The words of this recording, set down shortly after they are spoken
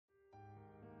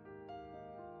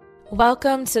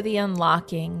Welcome to The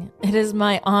Unlocking. It is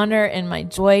my honor and my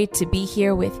joy to be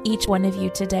here with each one of you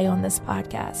today on this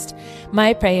podcast.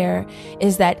 My prayer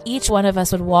is that each one of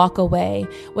us would walk away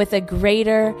with a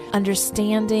greater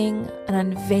understanding, an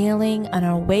unveiling, an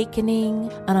awakening,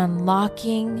 an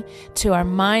unlocking to our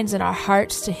minds and our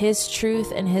hearts to His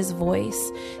truth and His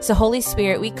voice. So Holy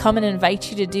Spirit, we come and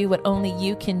invite you to do what only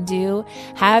you can do.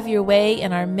 Have your way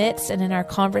in our midst and in our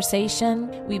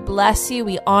conversation. We bless you,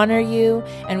 we honor you,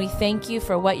 and we thank you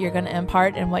for what you're going to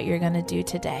impart and what you're going to do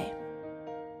today.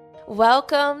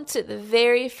 Welcome to the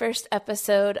very first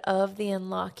episode of The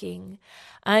Unlocking.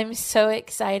 I'm so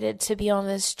excited to be on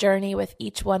this journey with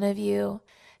each one of you,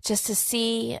 just to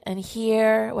see and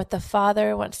hear what the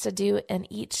Father wants to do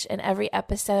in each and every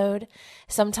episode.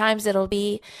 Sometimes it'll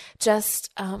be just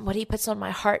what He puts on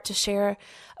my heart to share,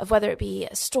 of whether it be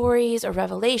stories or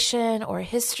revelation or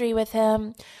history with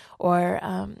Him, or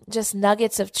just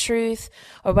nuggets of truth,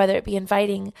 or whether it be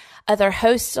inviting other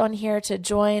hosts on here to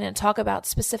join and talk about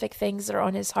specific things that are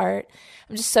on His heart.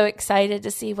 I'm just so excited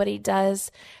to see what He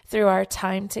does through our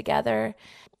time together.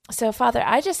 So, Father,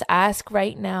 I just ask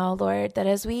right now, Lord, that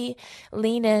as we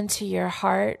lean into your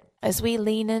heart, as we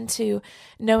lean into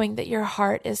knowing that your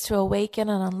heart is to awaken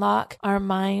and unlock our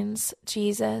minds,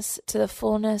 Jesus, to the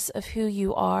fullness of who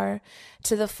you are,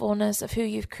 to the fullness of who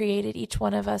you've created each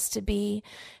one of us to be,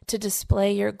 to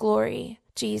display your glory,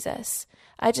 Jesus.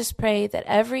 I just pray that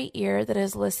every ear that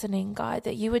is listening, God,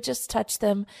 that you would just touch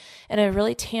them in a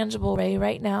really tangible way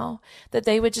right now, that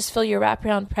they would just feel your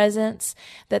wraparound presence,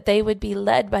 that they would be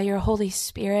led by your Holy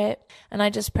Spirit. And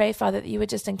I just pray, Father, that you would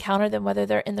just encounter them, whether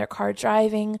they're in their car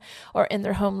driving or in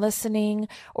their home listening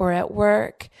or at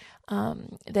work,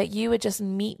 that you would just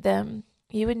meet them.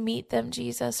 You would meet them,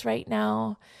 Jesus, right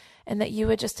now, and that you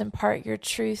would just impart your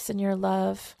truths and your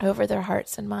love over their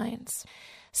hearts and minds.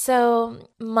 So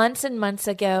months and months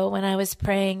ago, when I was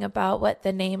praying about what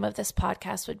the name of this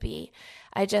podcast would be,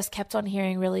 I just kept on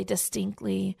hearing really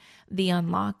distinctly The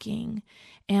Unlocking.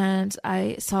 And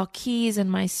I saw keys in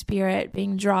my spirit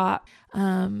being dropped,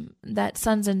 that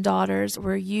sons and daughters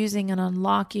were using and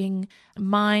unlocking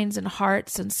minds and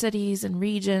hearts and cities and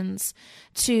regions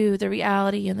to the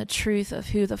reality and the truth of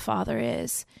who the Father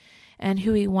is and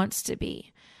who He wants to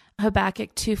be.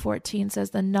 Habakkuk 2:14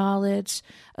 says, the knowledge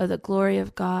of the glory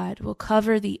of God will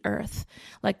cover the earth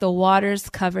like the waters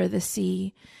cover the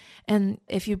sea. And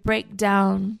if you break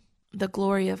down the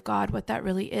glory of God, what that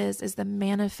really is the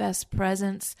manifest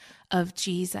presence of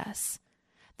Jesus.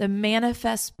 The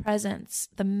manifest presence,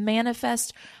 the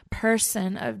manifest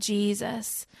person of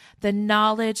Jesus. The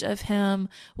knowledge of Him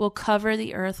will cover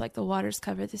the earth like the waters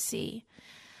cover the sea.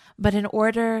 But in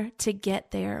order to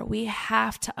get there, we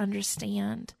have to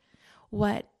understand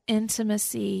what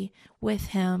intimacy with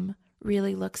Him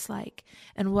really looks like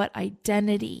and what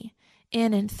identity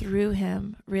in and through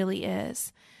Him really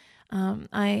is.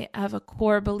 I have a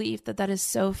core belief that is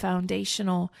so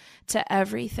foundational to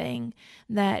everything,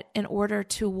 that in order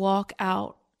to walk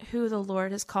out who the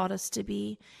Lord has called us to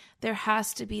be, there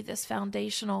has to be this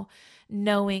foundational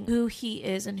knowing who He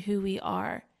is and who we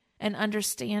are, and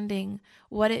understanding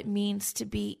what it means to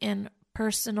be in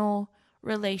personal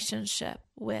relationship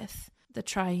with the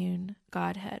triune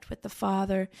Godhead, with the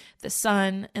Father, the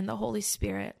Son, and the Holy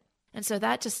Spirit. And so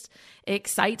that just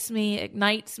excites me,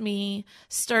 ignites me,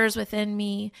 stirs within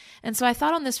me. And so I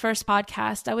thought on this first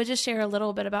podcast, I would just share a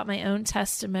little bit about my own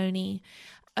testimony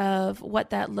of what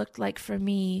that looked like for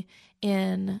me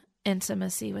in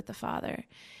intimacy with the Father.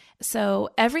 So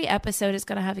every episode is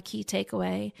going to have a key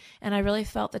takeaway. And I really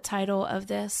felt the title of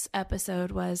this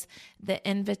episode was The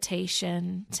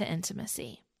Invitation to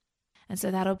Intimacy. And so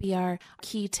that'll be our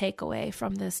key takeaway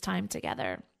from this time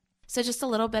together. So just a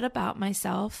little bit about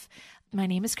myself. My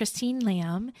name is Christine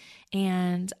Lamb,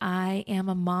 and I am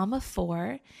a mom of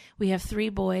 4. We have 3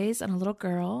 boys and a little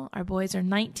girl. Our boys are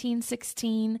 19,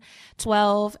 16,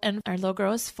 12, and our little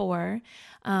girl is 4.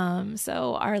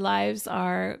 So our lives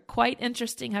are quite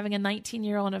interesting, having a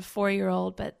 19-year-old and a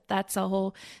 4-year-old, but that's a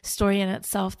whole story in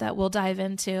itself that we'll dive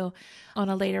into on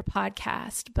a later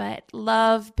podcast. But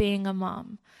love being a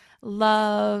mom.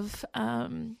 Love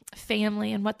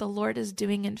family and what the Lord is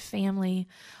doing in family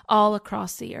all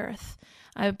across the earth.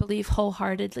 I believe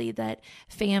wholeheartedly that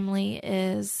family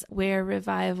is where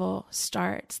revival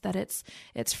starts, that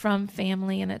it's from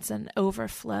family and it's an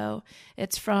overflow.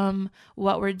 It's from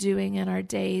what we're doing in our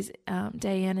days,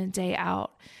 day in and day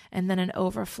out, and then an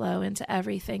overflow into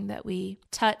everything that we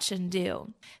touch and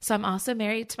do. So I'm also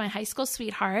married to my high school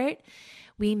sweetheart.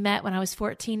 We met when I was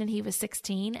 14 and he was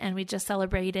 16, and we just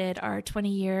celebrated our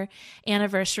 20-year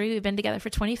anniversary. We've been together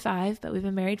for 25, but we've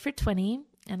been married for 20.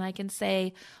 And I can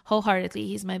say wholeheartedly,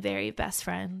 he's my very best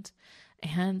friend.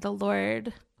 And the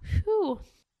Lord,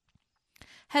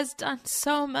 has done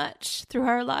so much through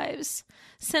our lives.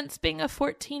 Since being a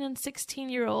 14 and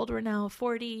 16-year-old, we're now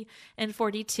 40 and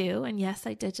 42. And yes,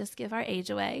 I did just give our age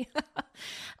away.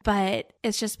 But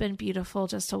it's just been beautiful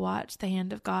just to watch the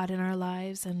hand of God in our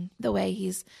lives and the way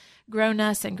he's grown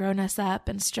us up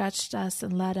and stretched us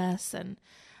and led us. And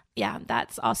yeah,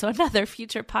 that's also another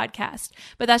future podcast.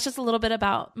 But that's just a little bit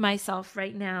about myself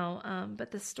right now.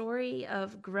 But the story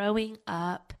of growing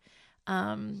up,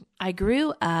 I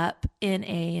grew up in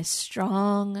a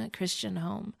strong Christian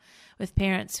home with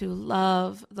parents who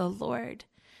love the Lord,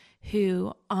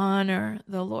 who honor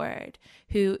the Lord,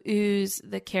 who ooze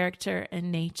the character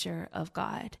and nature of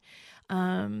God.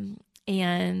 And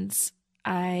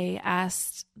I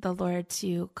asked the Lord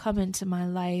to come into my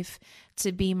life,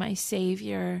 to be my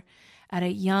Savior at a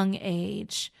young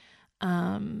age,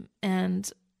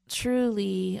 and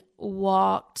truly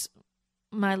walked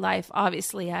my life.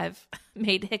 Obviously, I've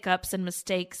made hiccups and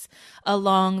mistakes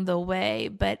along the way,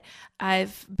 but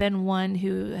I've been one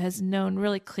who has known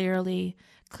really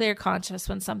clear conscious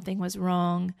when something was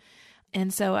wrong.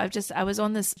 And so I was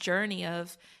on this journey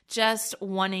of just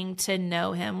wanting to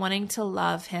know him, wanting to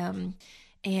love him,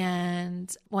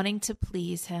 and wanting to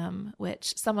please him,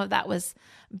 which some of that was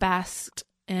basked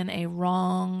in a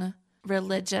wrong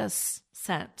religious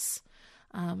sense.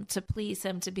 To please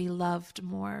him, to be loved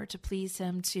more, to please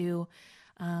him, to,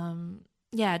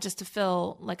 just to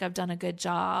feel like I've done a good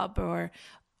job or,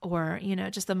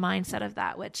 just the mindset of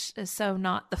that, which is so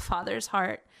not the Father's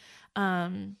heart,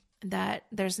 that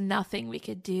there's nothing we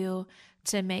could do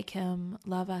to make him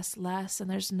love us less. And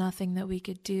there's nothing that we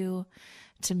could do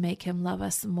to make him love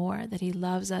us more, that he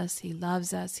loves us, he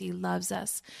loves us, he loves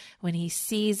us. When he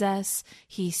sees us,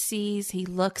 he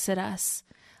looks at us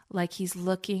like he's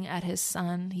looking at his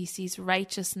son. He sees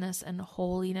righteousness and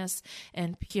holiness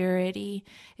and purity.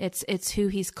 It's who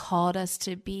he's called us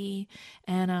to be.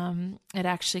 And it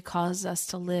actually causes us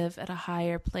to live at a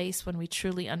higher place when we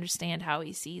truly understand how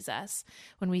he sees us,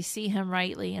 when we see him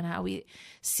rightly, and how we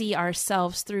see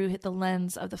ourselves through the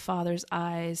lens of the Father's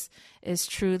eyes is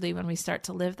truly when we start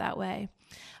to live that way.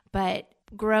 But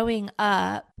growing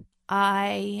up,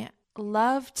 I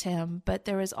loved him, but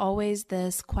there was always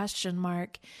this question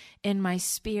mark in my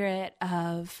spirit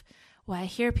of, I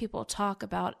hear people talk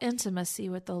about intimacy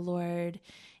with the Lord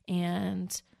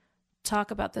and talk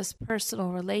about this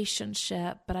personal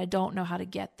relationship, but I don't know how to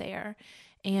get there.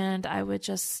 And I would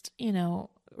just,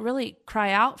 really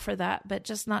cry out for that, but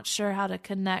just not sure how to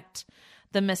connect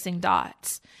the missing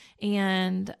dots.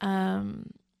 And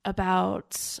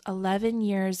about 11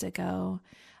 years ago,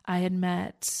 I had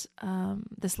met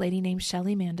this lady named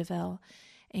Shelly Mandeville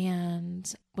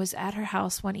and was at her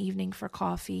house one evening for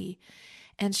coffee.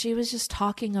 And she was just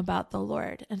talking about the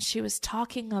Lord. And she was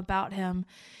talking about him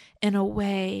in a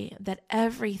way that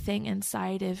everything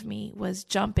inside of me was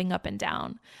jumping up and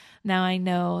down. Now I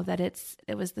know that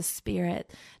it was the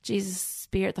Spirit, Jesus'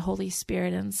 Spirit, the Holy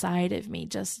Spirit inside of me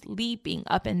just leaping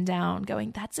up and down,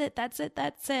 going, that's it, that's it,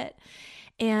 that's it.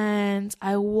 And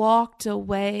I walked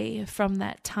away from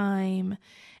that time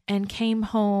and came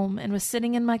home and was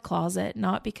sitting in my closet,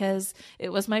 not because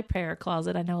it was my prayer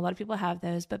closet. I know a lot of people have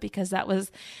those, but because that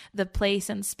was the place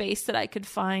and space that I could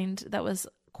find that was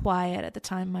quiet at the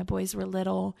time. My boys were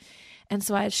little. And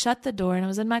so I had shut the door and I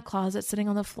was in my closet sitting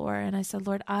on the floor. And I said,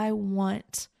 Lord, I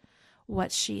want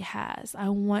what she has. I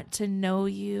want to know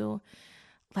you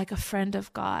like a friend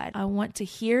of God. I want to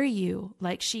hear you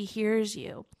like she hears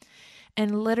you.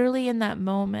 And literally in that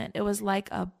moment, it was like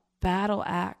a battle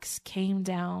axe came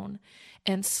down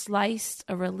and sliced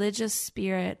a religious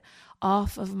spirit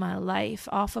off of my life,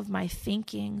 off of my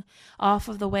thinking, off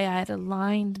of the way I had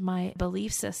aligned my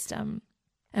belief system.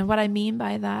 And what I mean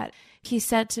by that, he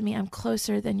said to me, I'm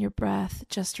closer than your breath,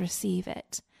 just receive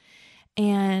it.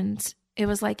 And it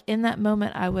was like in that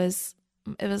moment, it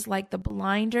was like the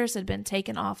blinders had been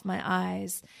taken off my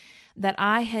eyes, that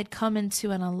I had come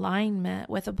into an alignment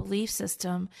with a belief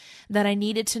system that I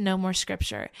needed to know more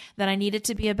scripture, that I needed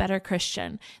to be a better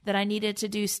Christian, that I needed to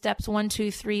do steps 1, 2,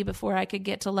 3 before I could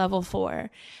get to level 4.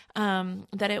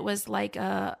 That it was like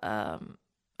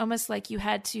almost like you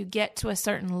had to get to a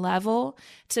certain level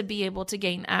to be able to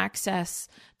gain access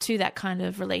to that kind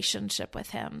of relationship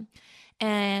with him.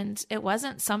 And it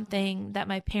wasn't something that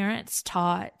my parents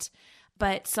taught,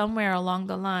 but somewhere along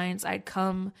the lines, I'd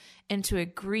come into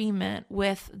agreement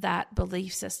with that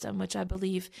belief system, which I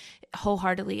believe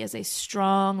wholeheartedly is a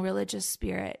strong religious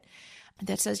spirit.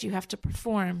 that says you have to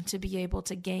perform to be able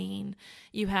to gain.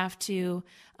 You have to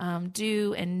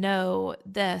do and know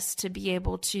this to be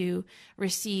able to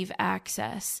receive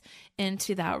access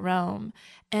into that realm.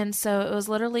 And so it was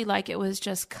literally like it was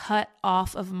just cut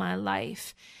off of my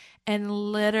life. And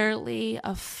literally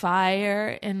a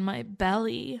fire in my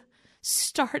belly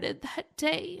started that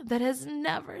day that has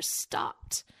never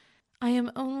stopped. I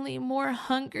am only more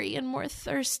hungry and more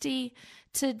thirsty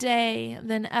today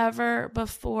than ever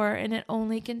before, and it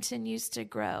only continues to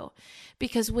grow.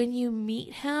 Because when you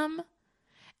meet him,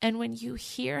 and when you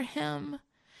hear him,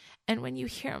 and when you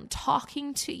hear him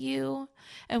talking to you,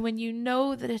 and when you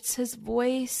know that it's his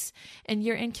voice, and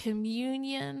you're in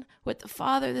communion with the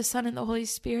Father, the Son, and the Holy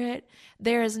Spirit,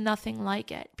 there is nothing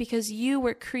like it. Because you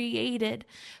were created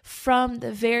from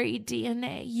the very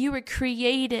DNA. You were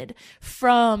created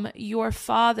from your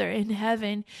Father in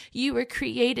heaven. You were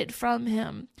created from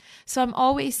him. So I'm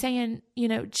always saying,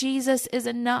 Jesus is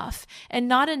enough, and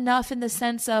not enough in the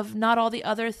sense of not all the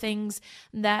other things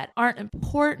that aren't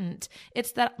important.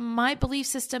 It's that my belief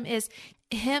system is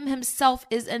him himself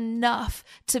is enough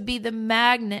to be the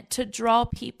magnet to draw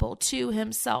people to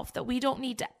himself, that we don't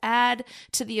need to add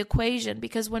to the equation.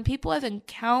 Because when people have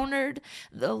encountered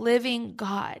the living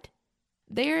God,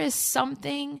 there is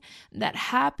something that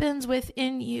happens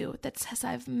within you that says,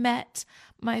 I've met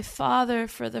my Father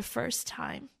for the first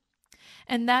time.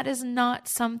 And that is not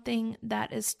something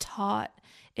that is taught.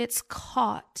 It's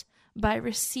caught by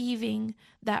receiving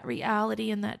that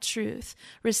reality and that truth,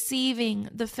 receiving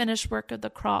the finished work of the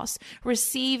cross,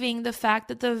 receiving the fact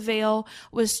that the veil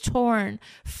was torn,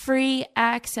 free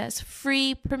access,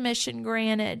 free permission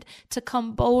granted to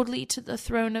come boldly to the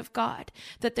throne of God,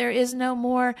 that there is no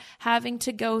more having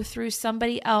to go through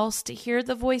somebody else to hear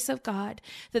the voice of God,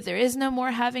 that there is no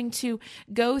more having to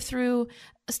go through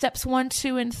steps 1,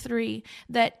 2, and 3,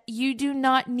 that you do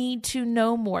not need to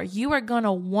know more. You are going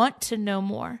to want to know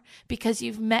more because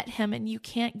you've met him and you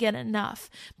can't get enough.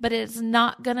 But it's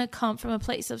not going to come from a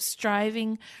place of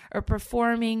striving or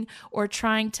performing or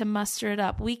trying to muster it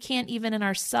up. We can't even in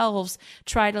ourselves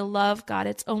try to love God.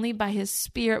 It's only by his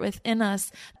Spirit within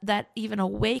us that even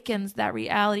awakens that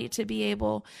reality to be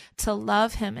able to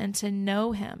love him and to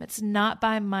know him. It's not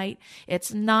by might,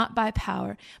 it's not by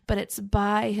power, but it's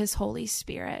by his Holy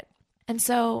Spirit. And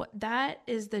so that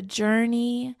is the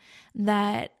journey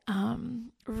that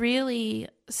really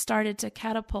started to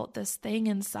catapult this thing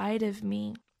inside of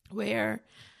me, where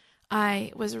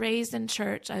I was raised in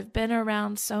church. I've been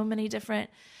around so many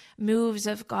different moves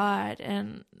of God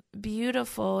and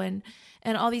beautiful and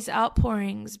all these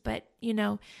outpourings, but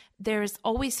there's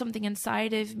always something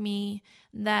inside of me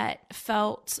that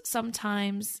felt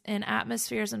sometimes in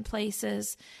atmospheres and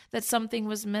places that something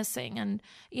was missing. And,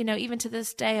 even to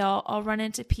this day, I'll run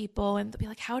into people and they'll be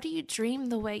like, how do you dream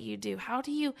the way you do? How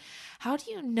do you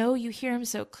know you hear him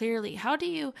so clearly? How do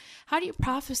you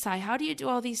prophesy? How do you do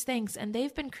all these things? And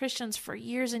they've been Christians for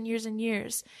years and years and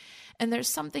years. And there's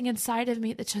something inside of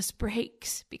me that just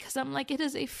breaks because I'm like, it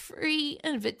is a free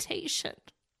invitation.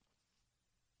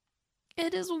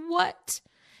 It is what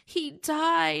he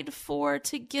died for,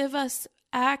 to give us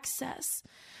access,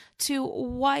 to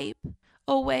wipe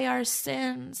away our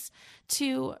sins,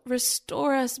 to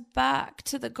restore us back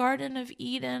to the Garden of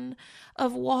Eden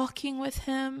of walking with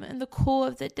him in the cool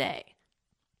of the day.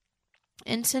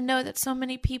 And to know that so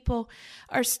many people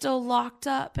are still locked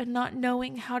up and not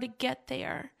knowing how to get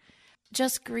there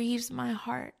just grieves my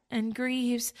heart and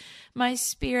grieves my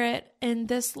spirit. And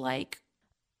this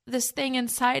thing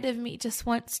inside of me just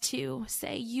wants to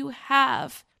say, you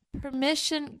have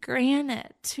permission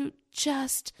granted to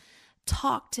just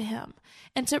talk to him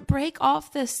and to break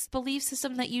off this belief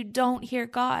system that you don't hear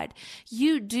God.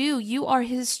 You do. You are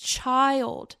his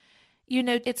child.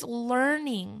 It's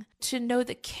learning to know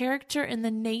the character and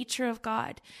the nature of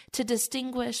God, to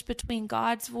distinguish between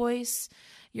God's voice,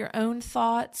 your own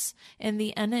thoughts, and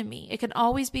the enemy. It can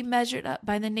always be measured up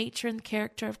by the nature and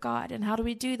character of God. And how do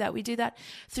we do that? We do that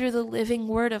through the living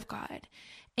word of God.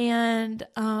 And,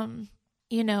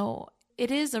 it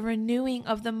is a renewing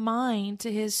of the mind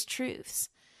to his truths.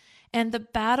 And the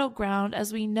battleground,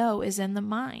 as we know, is in the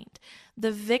mind.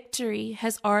 The victory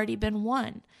has already been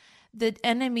won. The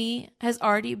enemy has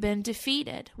already been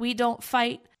defeated. We don't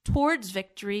fight towards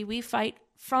victory. We fight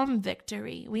from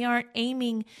victory. We aren't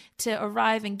aiming to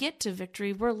arrive and get to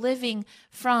victory. We're living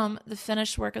from the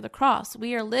finished work of the cross.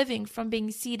 We are living from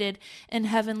being seated in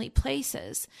heavenly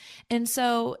places. And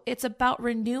so it's about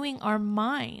renewing our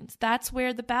minds. That's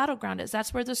where the battleground is.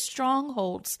 That's where the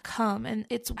strongholds come. And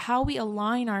it's how we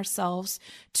align ourselves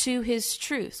to his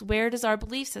truths. Where does our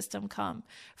belief system come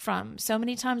from? So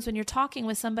many times when you're talking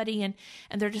with somebody and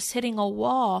they're just hitting a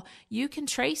wall, you can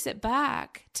trace it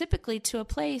back typically to a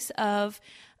place of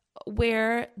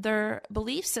where their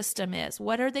belief system is.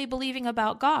 What are they believing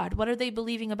about God? What are they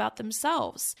believing about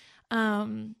themselves?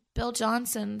 Bill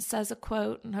Johnson says a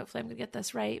quote, and hopefully I'm going to get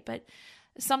this right, but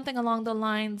something along the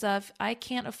lines of, I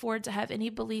can't afford to have any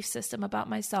belief system about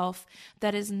myself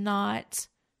that is not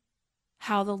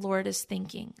how the Lord is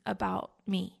thinking about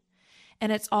me.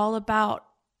 And it's all about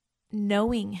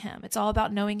knowing him. It's all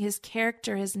about knowing his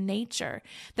character, his nature,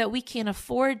 that we can't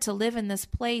afford to live in this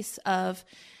place of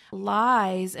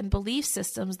lies and belief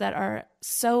systems that are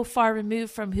so far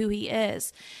removed from who he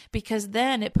is, because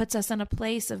then it puts us in a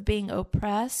place of being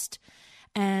oppressed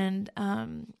and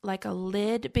like a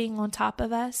lid being on top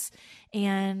of us.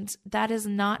 And that is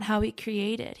not how he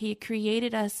created. He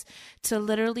created us to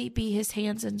literally be his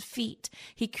hands and feet.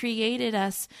 He created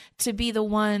us to be the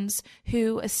ones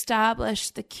who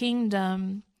established the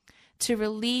kingdom, to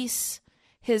release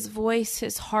his voice,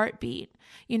 his heartbeat.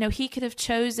 You know, he could have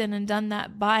chosen and done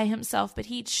that by himself, but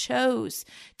he chose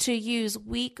to use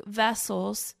weak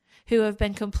vessels who have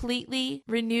been completely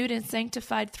renewed and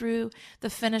sanctified through the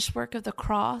finished work of the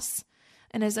cross,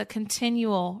 and as a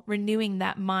continual renewing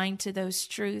that mind to those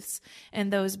truths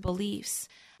and those beliefs.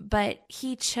 But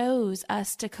he chose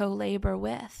us to co-labor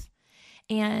with.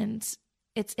 And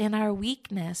it's in our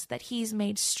weakness that he's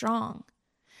made strong.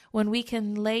 When we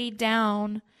can lay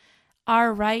down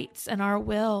our rights and our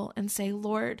will and say,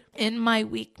 Lord, in my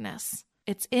weakness,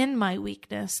 it's in my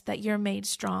weakness that you're made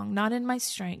strong, not in my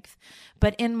strength,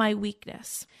 but in my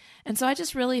weakness. And so I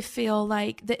just really feel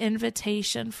like the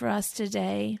invitation for us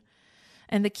today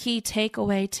and the key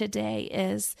takeaway today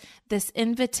is this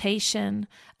invitation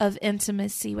of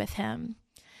intimacy with him.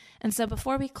 And so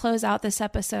before we close out this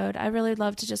episode, I really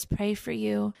love to just pray for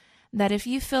you that if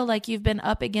you feel like you've been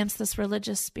up against this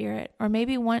religious spirit, or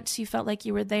maybe once you felt like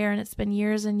you were there and it's been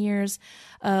years and years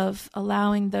of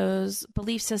allowing those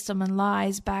belief system and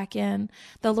lies back in,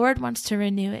 the Lord wants to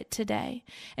renew it today.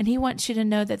 And he wants you to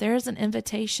know that there is an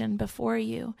invitation before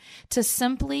you to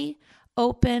simply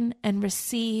open and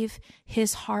receive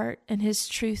his heart and his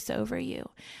truths over you,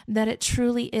 that it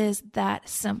truly is that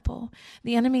simple.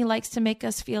 The enemy likes to make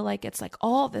us feel like it's like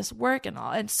all this work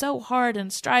and so hard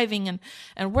and striving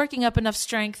and working up enough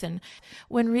strength, and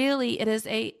when really it is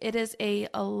a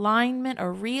alignment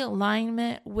or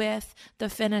realignment with the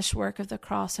finished work of the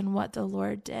cross and what the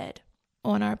Lord did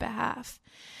on our behalf.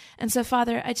 And so,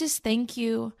 Father, I just thank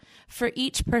you for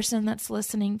each person that's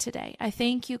listening today. I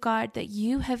thank you, God, that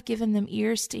you have given them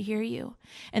ears to hear you,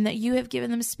 and that you have given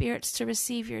them spirits to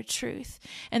receive your truth,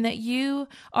 and that you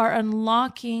are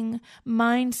unlocking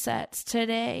mindsets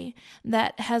today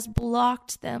that has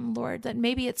blocked them, Lord, that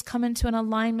maybe it's come into an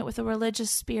alignment with a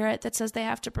religious spirit that says they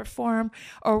have to perform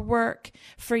or work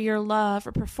for your love,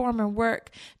 or perform or work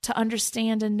to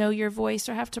understand and know your voice,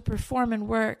 or have to perform and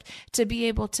work to be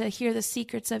able to hear the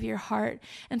secrets of your heart.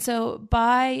 And so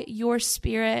by your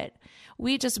Spirit,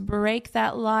 we just break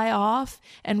that lie off,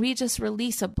 and we just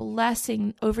release a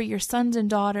blessing over your sons and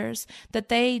daughters, that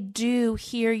they do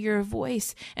hear your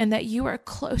voice, and that you are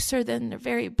closer than their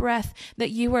very breath, that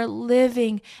you are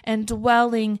living and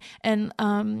dwelling and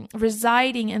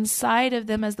residing inside of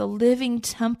them as the living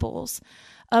temples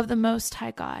of the Most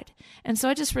High God. And so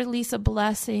I just release a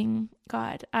blessing,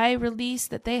 God. I release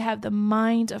that they have the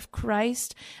mind of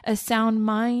Christ, a sound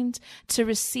mind to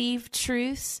receive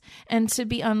truths and to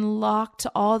be unlocked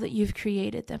to all that you've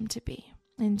created them to be.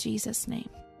 In Jesus' name.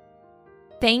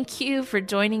 Thank you for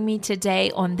joining me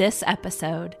today on this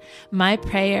episode. My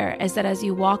prayer is that as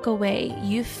you walk away,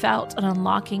 you felt an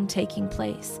unlocking taking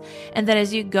place, and that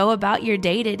as you go about your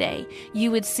day to day, you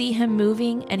would see him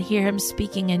moving and hear him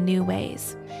speaking in new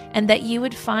ways, and that you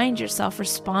would find yourself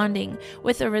responding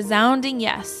with a resounding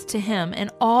yes to him and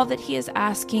all that he is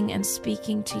asking and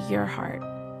speaking to your heart.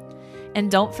 And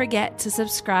don't forget to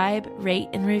subscribe, rate,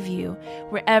 and review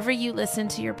wherever you listen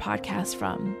to your podcast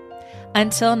from.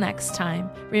 Until next time,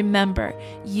 remember,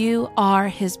 you are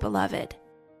his beloved.